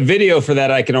 The video for that,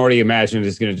 I can already imagine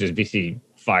is going to just be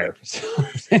fire. So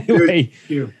anyway.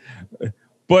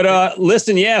 But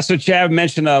listen, so Chad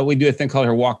mentioned we do a thing called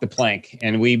her Walk the Plank,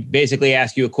 and we basically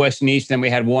ask you a question each. Then we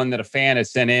had one that a fan had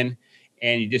sent in,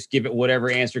 and you just give it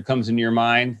whatever answer comes into your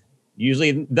mind. Usually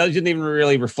it doesn't even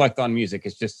really reflect on music.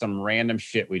 It's just some random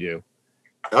shit we do.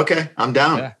 Okay, I'm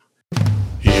down. Yeah.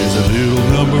 Here's a little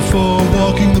number for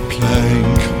walking the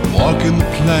plank, walking the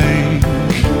plank.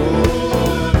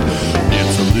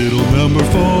 It's a little number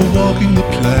for walking the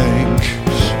plank.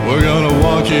 We're gonna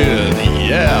walk it,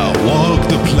 walk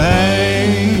the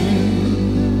plank.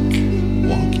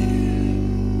 Walk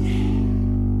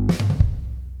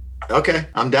it. Okay,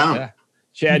 I'm down. Yeah.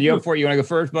 Chad, you up for it? You want to go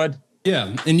first, bud?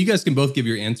 Yeah, and you guys can both give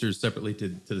your answers separately to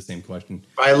the same question.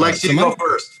 All right, Lexi, go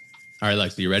first. All right,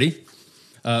 Lexi, you ready?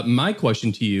 My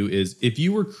question to you is, if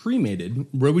you were cremated,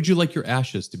 where would you like your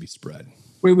ashes to be spread?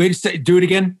 Wait a second. Do it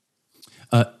again.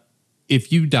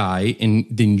 If you die and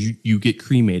then you get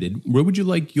cremated, where would you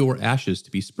like your ashes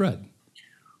to be spread?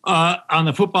 On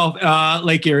the football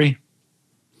Lake Erie.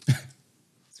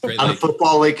 On the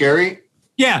football Lake Erie?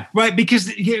 Yeah, right. Because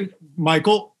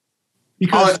Michael,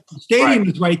 the stadium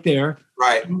is right there.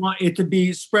 Right. You want it to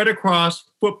be spread across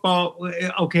football.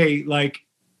 Okay, like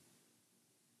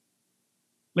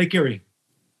Lake Erie.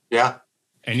 Yeah.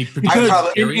 Any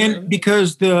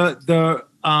because the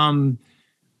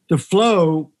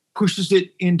flow pushes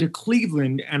it into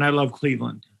Cleveland, and I love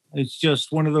Cleveland. It's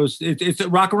just one of those. It's a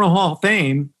Rock and Roll Hall of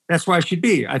Fame. That's where I should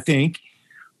be, I think.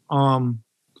 That's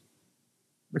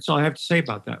all I have to say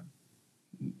about that.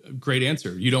 Great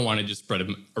answer. You don't want to just spread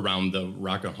them around the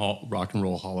Rock and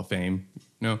Roll Hall of Fame,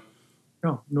 no?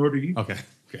 No, nor do you. Okay.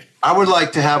 I would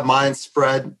like to have mine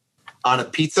spread on a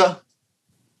pizza,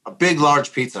 a big,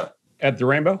 large pizza at the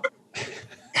Rainbow.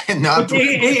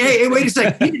 Hey, wait a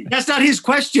second. That's not his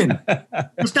question.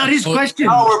 That's not his question.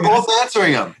 No, we're both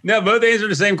answering them. No, both answered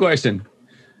the same question.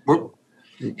 I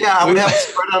would have it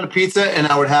spread on a pizza, and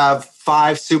I would have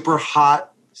 5 super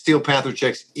hot Steel Panther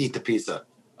chicks eat the pizza.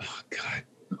 Oh, God.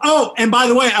 Oh, and by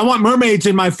the way, I want mermaids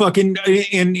in my fucking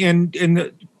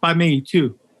by me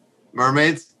too.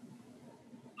 Mermaids?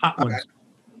 Hot ones.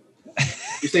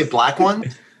 You say black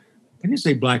ones? I didn't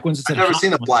say black ones. I've never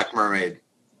seen a black mermaid.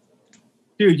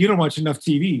 Dude, you don't watch enough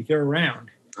TV. They're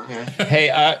around. Okay.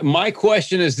 Hey, my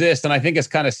question is this, and I think it's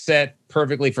kind of set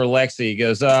perfectly for Lexi. He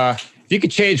goes, if you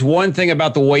could change one thing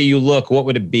about the way you look, what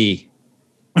would it be?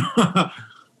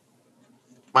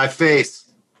 My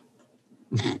face.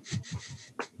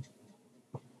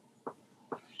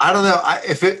 I don't know.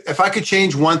 If I could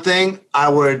change one thing, I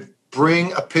would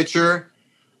bring a picture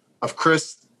of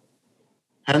Chris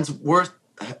Hemsworth.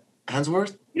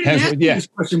 Yeah. This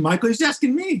question, Michael. He's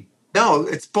asking me. No,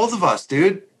 it's both of us,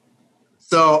 dude.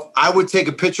 So I would take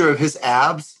a picture of his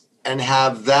abs and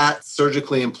have that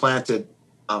surgically implanted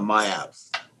on my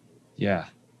abs. Yeah.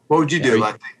 What would you do,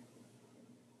 Lexi?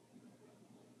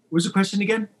 What was the question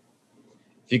again?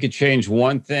 If you could change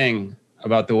one thing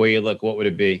about the way you look, what would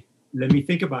it be? Let me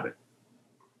think about it.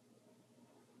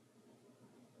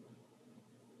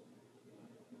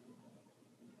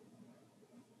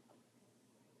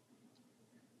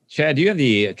 Chad, do you have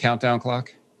the countdown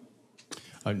clock?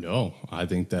 No, I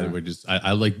think that it would just.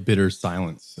 I like bitter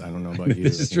silence. I don't know about you.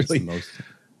 This is really the most.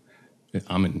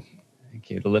 I'm in.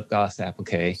 Okay, the lip gloss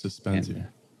applique. Suspense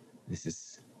here. This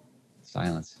is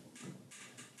silence.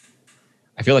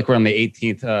 I feel like we're on the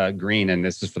 18th green, and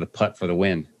this is for the putt for the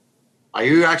win. Are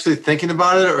you actually thinking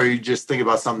about it, or are you just thinking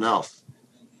about something else?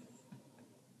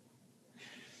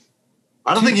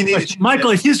 I don't think you need to.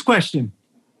 Michael, it's his question.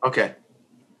 Okay.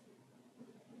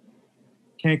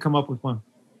 Can't come up with one.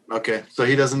 Okay. So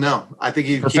he doesn't know. I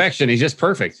think perfection. He's just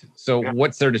perfect. So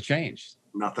what's there to change?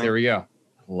 Nothing. There we go.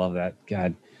 Love that.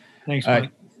 God. Thanks,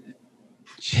 Mike.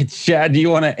 Chad, do you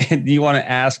want to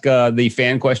ask the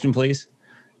fan question, please?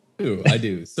 I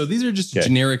do. So these are just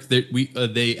generic.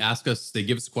 They ask us. They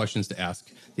give us questions to ask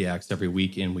the acts every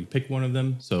week, and we pick one of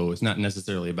them. So it's not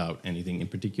necessarily about anything in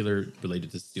particular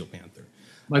related to Steel Panther.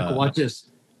 Michael, watch this.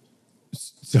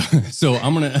 So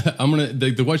I'm gonna.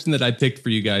 The question that I picked for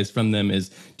you guys from them is: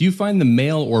 do you find the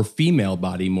male or female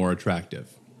body more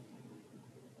attractive?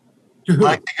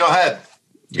 Mike, go ahead.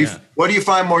 Yeah. What do you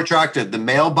find more attractive, the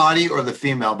male body or the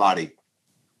female body?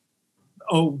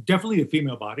 Oh, definitely the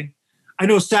female body. I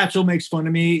know Satchel makes fun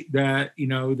of me that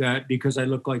because I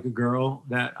look like a girl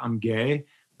that I'm gay,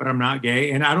 but I'm not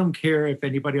gay. And I don't care if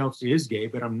anybody else is gay,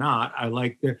 but I'm not.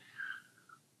 I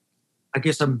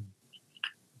guess I'm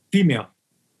female.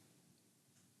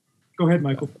 Go ahead,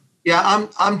 Michael. Yeah,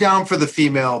 I'm down for the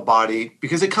female body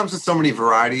because it comes in so many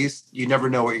varieties. You never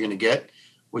know what you're going to get,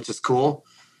 which is cool.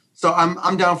 So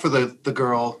I'm down for the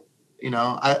girl.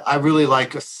 I really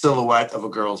like a silhouette of a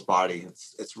girl's body.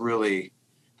 It's really,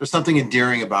 there's something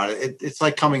endearing about it. It's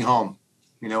like coming home,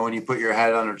 when you put your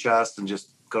head on her chest and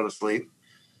just go to sleep.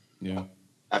 Yeah.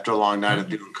 After a long night of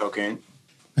doing cocaine.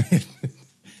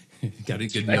 Got a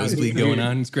good nosebleed going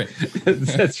on. It's great.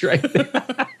 That's right.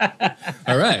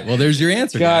 All right. Well, there's your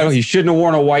answer. God, guys. you shouldn't have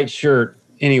worn a white shirt.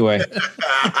 Anyway.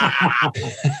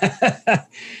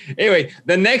 Anyway,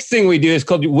 the next thing we do is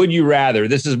called Would You Rather.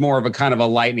 This is more of a kind of a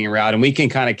lightning round, and we can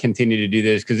kind of continue to do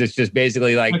this because it's just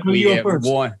basically like we have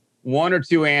one or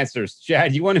two answers.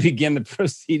 Chad, you want to begin the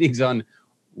proceedings on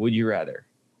Would You Rather?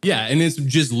 Yeah, and it's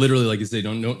just literally like I say,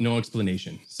 no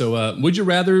explanation. So, would you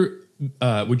rather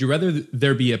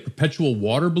there be a perpetual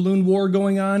water balloon war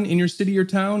going on in your city or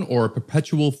town, or a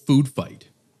perpetual food fight?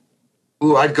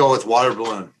 Ooh, I'd go with water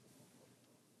balloon.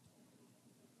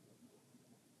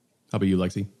 How about you,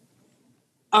 Lexi?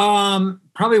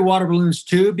 Probably water balloons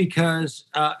too, because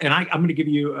and I'm going to give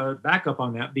you a backup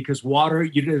on that because water,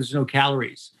 there's no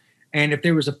calories, and if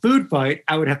there was a food fight,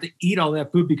 I would have to eat all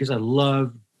that food because I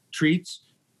love treats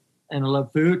and I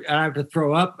love food, and I have to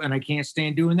throw up, and I can't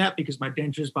stand doing that because my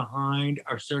dentures behind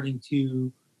are starting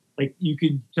to, like, you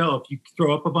can tell if you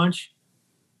throw up a bunch,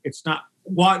 it's not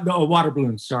water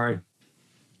balloons. Sorry.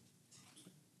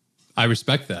 I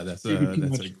respect that. That's a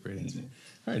great answer.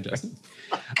 All right, Justin.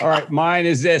 All right, mine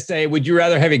is this: would you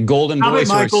rather have a golden voice?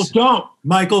 Michael,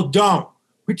 don't.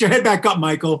 Put your head back up,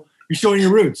 Michael. You're showing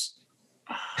your roots.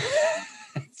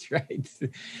 That's right.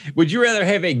 Would you rather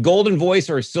have a golden voice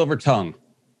or a silver tongue?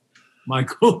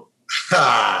 Michael.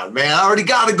 Man, I already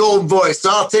got a golden voice, so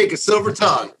I'll take a silver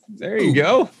tongue. There you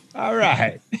go. All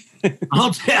right.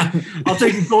 I'll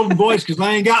take a golden voice because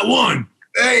I ain't got one.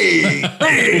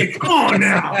 Hey, come on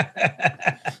now.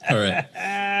 All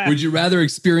right. Would you rather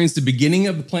experience the beginning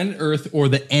of planet Earth or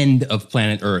the end of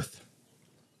planet Earth?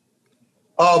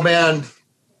 Oh, man.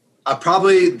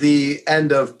 Probably the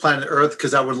end of planet Earth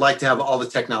because I would like to have all the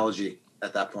technology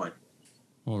at that point.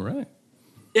 All right.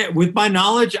 Yeah, with my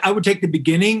knowledge, I would take the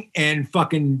beginning and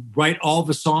fucking write all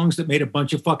the songs that made a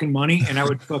bunch of fucking money, and I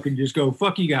would fucking just go,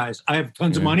 fuck you guys. I have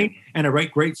tons of money, and I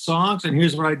write great songs, and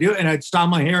here's what I do, and I'd style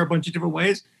my hair a bunch of different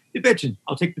ways. You're bitching.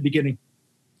 I'll take the beginning.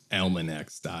 Almanac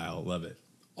style. Love it.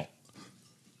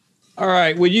 All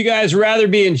right. Would you guys rather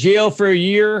be in jail for a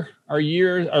year or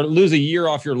lose a year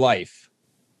off your life?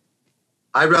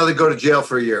 I'd rather go to jail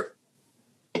for a year.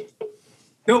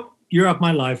 Nope. You're off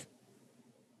my life.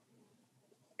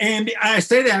 And I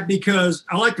say that because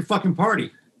I like to fucking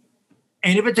party.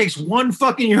 And if it takes one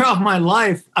fucking year off my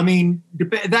life, I mean,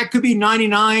 that could be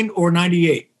 99 or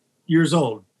 98 years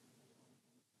old.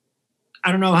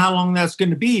 I don't know how long that's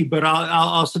going to be, but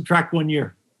I'll subtract 1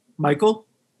 year. Michael?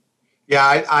 Yeah,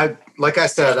 I like I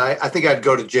said, I think I'd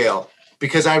go to jail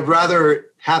because I'd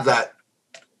rather have that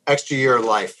extra year of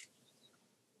life.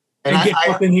 And get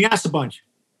fucked in the ass a bunch.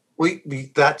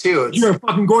 We that too. You're a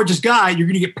fucking gorgeous guy. You're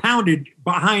going to get pounded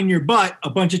behind your butt a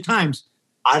bunch of times.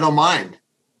 I don't mind.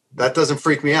 That doesn't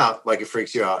freak me out like it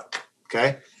freaks you out.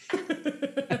 Okay.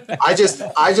 I just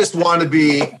want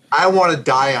to I want to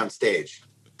die on stage.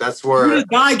 That's where you're gonna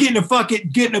die getting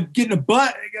a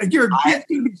butt. You're gonna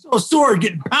be so sore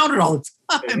getting pounded all the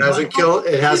time.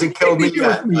 It hasn't killed me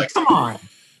yet. Like, come on.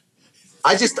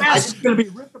 I just gonna be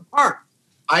ripped apart.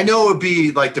 I know it would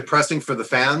be like depressing for the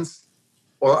fans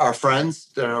or our friends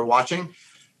that are watching,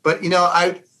 but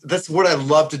that's what I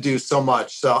love to do so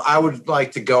much. So I would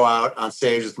like to go out on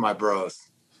stage with my bros.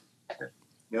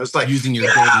 You know, it's like using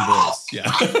your golden voice.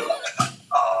 Yeah.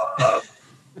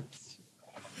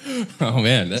 Oh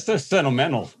man, That's so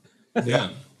sentimental.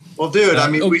 yeah. Well, dude, I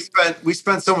mean, we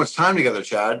spent so much time together,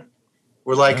 Chad.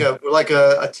 We're like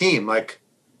a team. Like,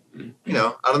 you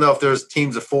know, I don't know if there's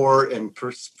teams of 4 in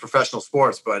professional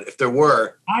sports, but if there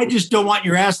were, I just don't want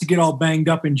your ass to get all banged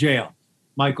up in jail,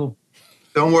 Michael.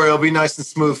 don't worry, it'll be nice and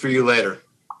smooth for you later.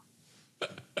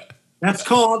 That's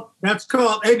called.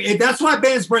 Hey, that's why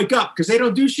bands break up, because they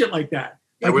don't do shit like that.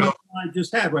 Yeah, Like we what don't- I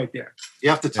just had right there. You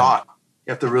have to talk.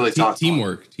 You have to really talk.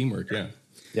 Teamwork. Yeah.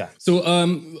 Yeah. So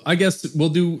I guess we'll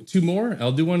do 2 more.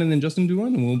 I'll do one and then Justin do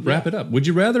one and we'll wrap it up. Would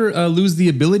you rather lose the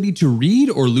ability to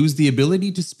read or lose the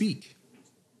ability to speak?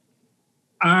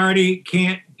 I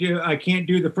can't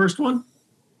do the first one.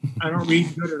 I don't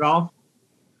read good at all.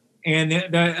 And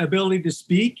the ability to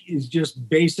speak is just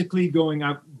basically going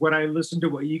up. What I listen to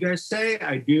what you guys say,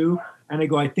 I do. And I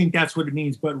go, I think that's what it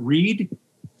means. But read,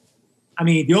 I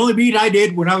mean, the only read I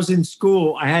did when I was in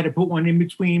school, I had to put one in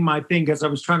between my thing because I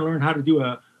was trying to learn how to do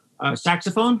a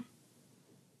saxophone.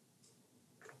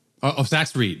 Oh,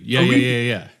 sax read.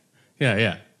 Yeah.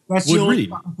 That's Would the only read.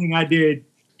 fucking thing I did.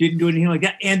 Didn't do anything like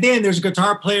that. And then there's a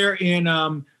guitar player in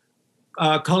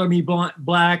Color Me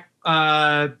Black.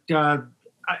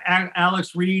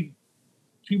 Alex Reed.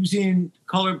 He was in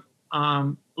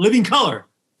Living Color.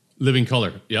 Living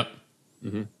Color. Yep.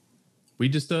 Mm-hmm. We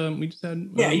just had.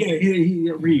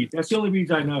 He Reed. That's the only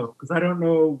Reeds I know because I don't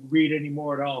know Reed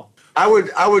anymore at all. I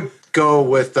would go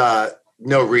with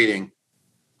no reading.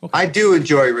 Okay. I do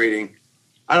enjoy reading.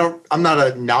 I'm not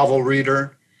a novel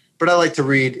reader, but I like to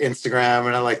read Instagram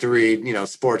and I like to read, you know,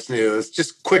 sports news,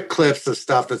 just quick clips of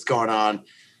stuff that's going on.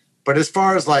 But as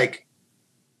far as like,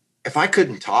 if I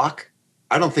couldn't talk,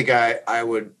 I don't think I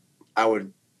would. I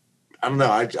don't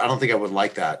know. I don't think I would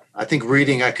like that. I think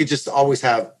reading, I could just always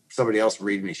have somebody else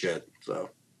read me shit. So.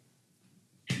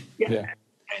 Yeah.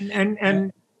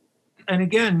 And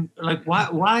again, like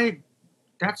why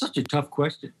that's such a tough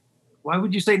question. Why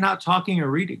would you say not talking or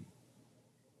reading?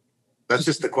 That's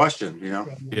just the question, you know?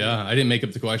 Yeah, I didn't make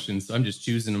up the questions. I'm just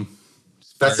choosing them.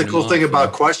 That's the cool thing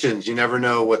about questions. You never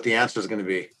know what the answer is going to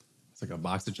be. It's like a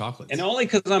box of chocolates. And only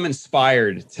because I'm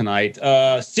inspired tonight.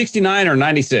 69 or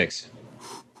 96?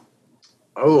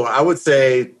 Oh, I would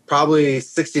say probably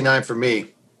 69 for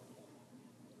me.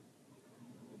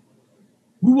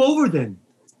 Move over then.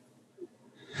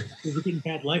 Because we're getting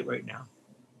bad light right now.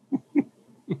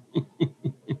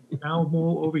 Now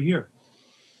move over here.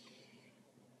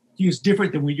 It's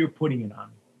different than when you're putting it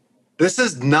on. This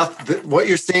is nothing. What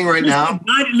you're seeing right now.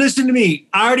 Listen to me.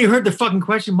 I already heard the fucking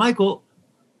question, Michael.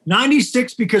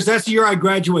 96 because that's the year I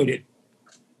graduated.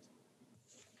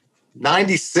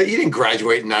 96. You didn't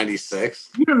graduate in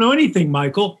 96. You don't know anything,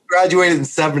 Michael. You graduated in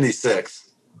 76.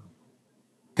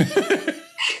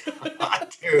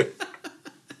 Dude.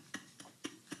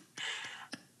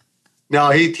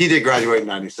 No, he did graduate in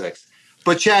 96.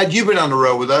 But Chad, you've been on the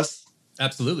road with us.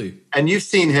 Absolutely. And you've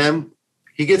seen him.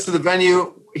 He gets to the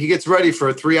venue. He gets ready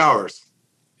for 3 hours.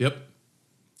 Yep.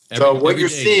 So what you're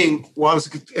day. seeing, well, I was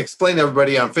explaining to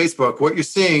everybody on Facebook, what you're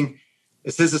seeing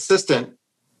is his assistant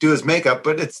do his makeup,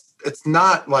 but it's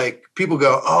not like people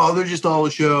go, oh, they're just all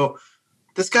a show.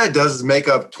 This guy does his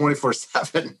makeup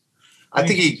 24/7. I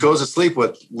think he goes to sleep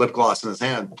with lip gloss in his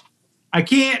hand. I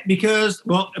can't because,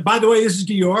 well, by the way, this is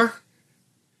Dior.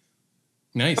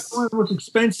 Nice. One of the most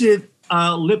expensive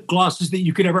lip glosses that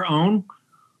you could ever own.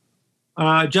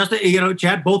 Just,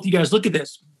 Chad, both you guys, look at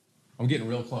this. I'm getting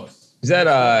real close. Is that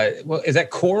is that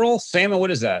coral salmon?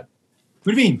 What is that?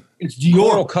 What do you mean? It's Dior.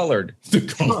 Coral colored. The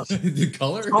color? The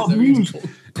color? Is that Oh, what you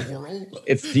coral?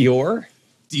 It's Dior.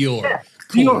 Dior. Yeah,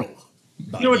 Coral. Dior.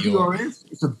 You know what Dior is?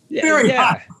 It's a very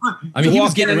hot. I mean, he was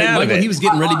Walking getting in and ready. out of Michael, it. he was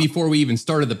getting ready before we even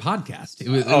started the podcast. It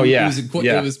was.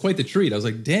 It was quite the treat. I was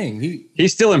like, dang,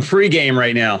 he's still in pregame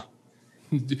right now.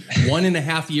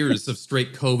 1.5 years of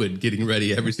straight COVID, getting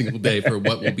ready every single day for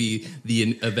what will be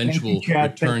the eventual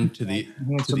return to the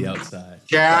outside.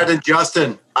 Chad and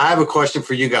Justin, I have a question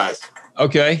for you guys.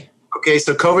 Okay. Okay,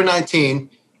 so COVID-19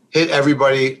 hit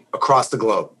everybody across the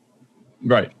globe.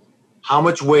 Right. How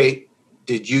much weight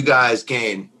did you guys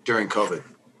gain during COVID?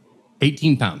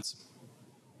 18 pounds.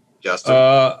 Justin?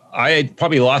 I had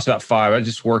probably lost about 5. I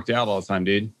just worked out all the time,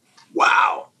 dude.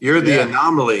 Wow. You're the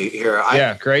anomaly here.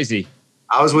 Yeah, crazy.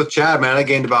 I was with Chad, man. I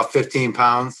gained about 15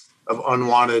 pounds of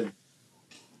unwanted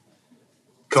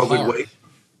COVID weight.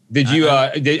 Did you,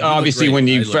 obviously, when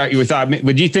you thought,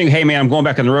 would you think, hey, man, I'm going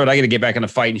back on the road. I got to get back in the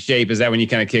fighting shape. Is that when you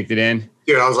kind of kicked it in?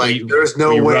 Dude, I was like, there's no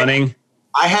way. Running?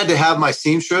 I had to have my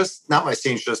seamstress, not my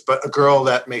seamstress, but a girl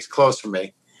that makes clothes for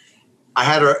me. I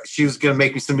had her, she was going to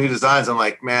make me some new designs. I'm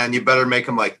like, man, you better make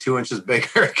them like 2 inches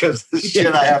bigger because the shit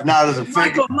I have now doesn't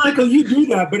fit. Michael, you do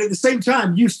that, but at the same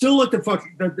time, you still look the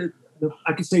fucking,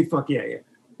 I can say fuck yeah.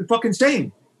 The fucking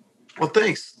same. Well,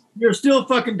 thanks. You're still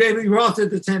fucking David Roth at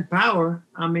the 10th power.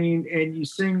 I mean, and you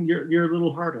sing your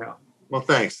little heart out. Well,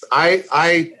 thanks.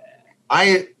 I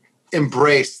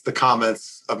embrace the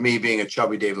comments of me being a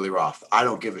chubby David Lee Roth. I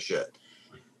don't give a shit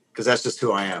because that's just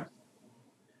who I am.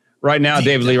 Right now,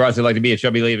 David Lee Roth would like to be a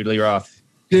chubby David Lee Roth.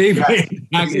 David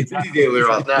Lee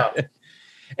Roth now.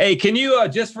 Hey, can you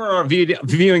just for our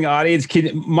viewing audience,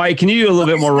 Mike? Can you do a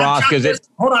little bit more Roth? Because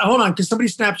hold on. Can somebody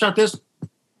snapshot this?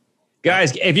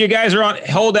 Guys, if you guys are on,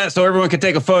 hold that so everyone can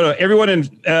take a photo. Everyone in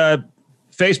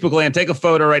Facebook land, take a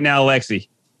photo right now, Lexi.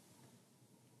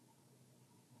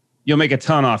 You'll make a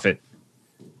ton off it.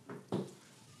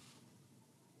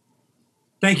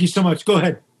 Thank you so much. Go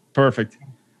ahead. Perfect.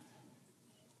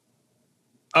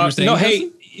 No,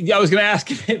 hey, I was going to ask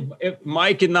if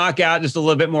Mike could knock out just a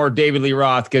little bit more David Lee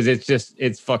Roth because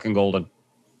it's fucking golden.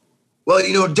 Well,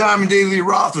 you know, Diamond David Lee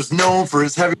Roth was known for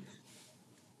his heavy.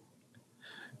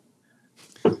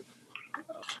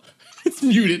 It's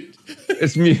muted.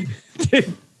 It's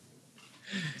muted.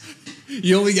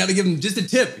 You only got to give him just a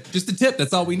tip. Just a tip.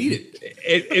 That's all we needed.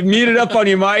 It muted up on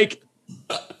you, Mike.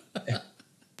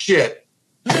 Shit.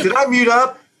 Did I mute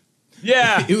up?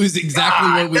 Yeah. It was exactly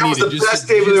what we needed. That was the best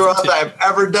David Lee Roth I've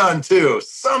ever done, too.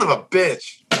 Son of a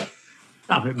bitch.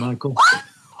 Stop it, Michael.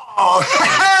 Oh,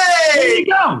 hey! There you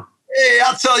go. Hey,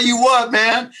 I'll tell you what,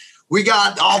 man. We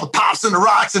got all the pops and the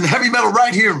rocks and heavy metal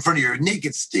right here in front of your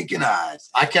naked, stinking eyes.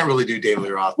 I can't really do David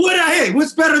Lee Roth.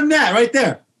 What's better than that right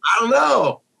there? I don't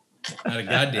know. Not a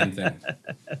goddamn thing.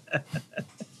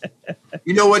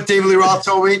 You know what David Lee Roth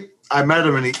told me? I met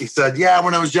him and he said, yeah,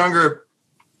 when I was younger,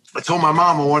 I told my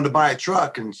mom I wanted to buy a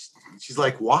truck. And she's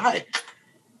like, why?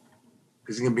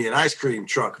 Because it's going to be an ice cream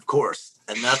truck, of course.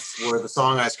 And that's where the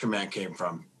song Ice Cream Man came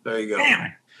from. There you go.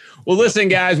 Damn. Well, listen,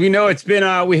 guys, we know it's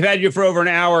been, we've had you for over an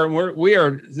hour, and we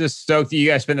are just stoked that you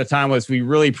guys spend the time with us. We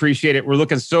really appreciate it. We're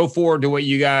looking so forward to what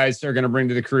you guys are going to bring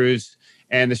to the cruise,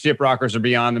 and the Ship Rockers are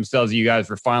beyond themselves. You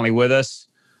guys are finally with us.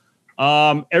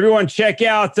 Everyone check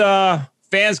out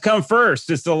Fans Come First.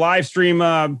 It's the live stream.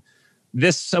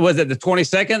 This was it the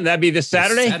 22nd? That'd be this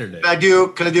Saturday. Can I do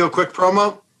a quick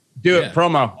promo? Do it.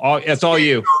 Promo. It's all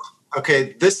you.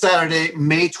 Okay. This Saturday,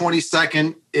 May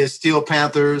 22nd, is Steel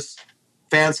Panthers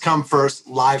Fans Come First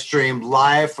live stream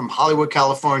live from Hollywood,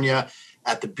 California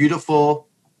at the beautiful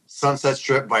Sunset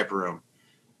Strip Viper Room.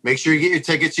 Make sure you get your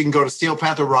tickets. You can go to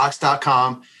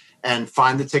steelpantherrocks.com and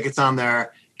find the tickets on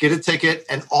there. Get a ticket,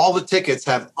 and all the tickets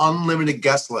have unlimited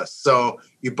guest lists. So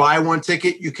you buy one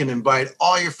ticket, you can invite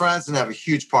all your friends and have a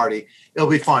huge party. It'll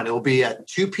be fun. It'll be at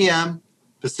 2 p.m.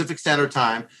 Pacific Standard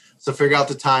Time. So figure out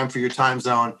the time for your time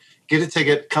zone. Get a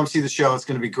ticket. Come see the show. It's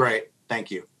going to be great.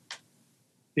 Thank you.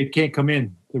 They can't come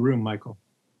in the room, Michael.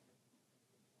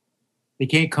 They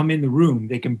can't come in the room.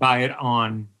 They can buy it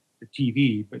on the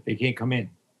TV, but they can't come in.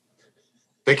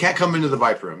 They can't come into the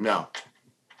Viper Room, no.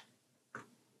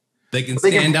 They can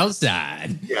stand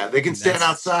outside. Yeah, they can stand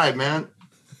outside, man.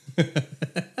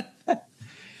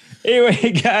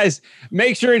 Anyway, guys,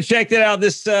 make sure to check that out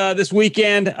this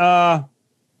weekend. And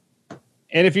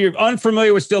if you're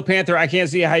unfamiliar with Steel Panther, I can't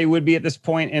see how you would be at this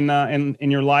point in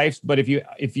your life. But if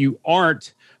you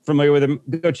aren't familiar with them,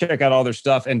 go check out all their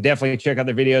stuff and definitely check out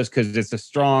their videos because it's a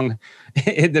strong.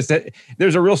 There's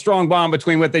a real strong bond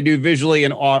between what they do visually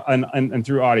and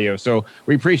through audio. So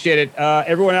we appreciate it.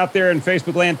 Everyone out there in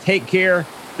Facebook land, take care.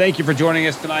 Thank you for joining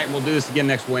us tonight. We'll do this again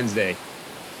next Wednesday.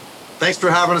 Thanks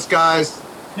for having us, guys.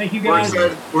 Thank you, guys.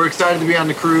 We're excited to be on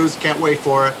the cruise. Can't wait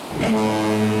for it.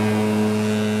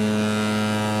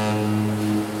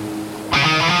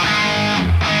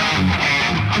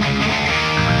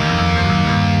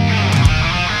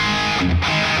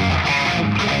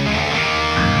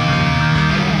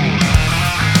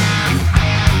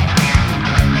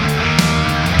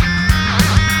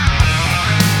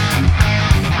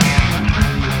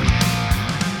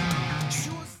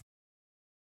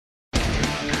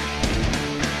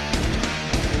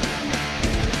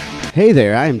 Hey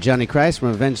there, I am Johnny Christ from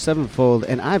Avenged Sevenfold,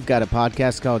 and I've got a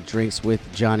podcast called Drinks with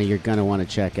Johnny you're going to want to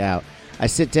check out. I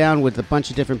sit down with a bunch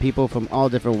of different people from all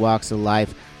different walks of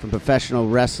life, from professional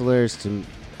wrestlers to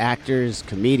actors,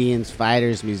 comedians,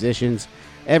 fighters, musicians,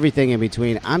 everything in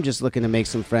between. I'm just looking to make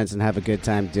some friends and have a good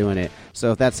time doing it.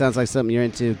 So if that sounds like something you're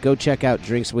into, go check out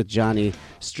Drinks with Johnny,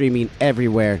 streaming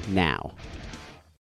everywhere now.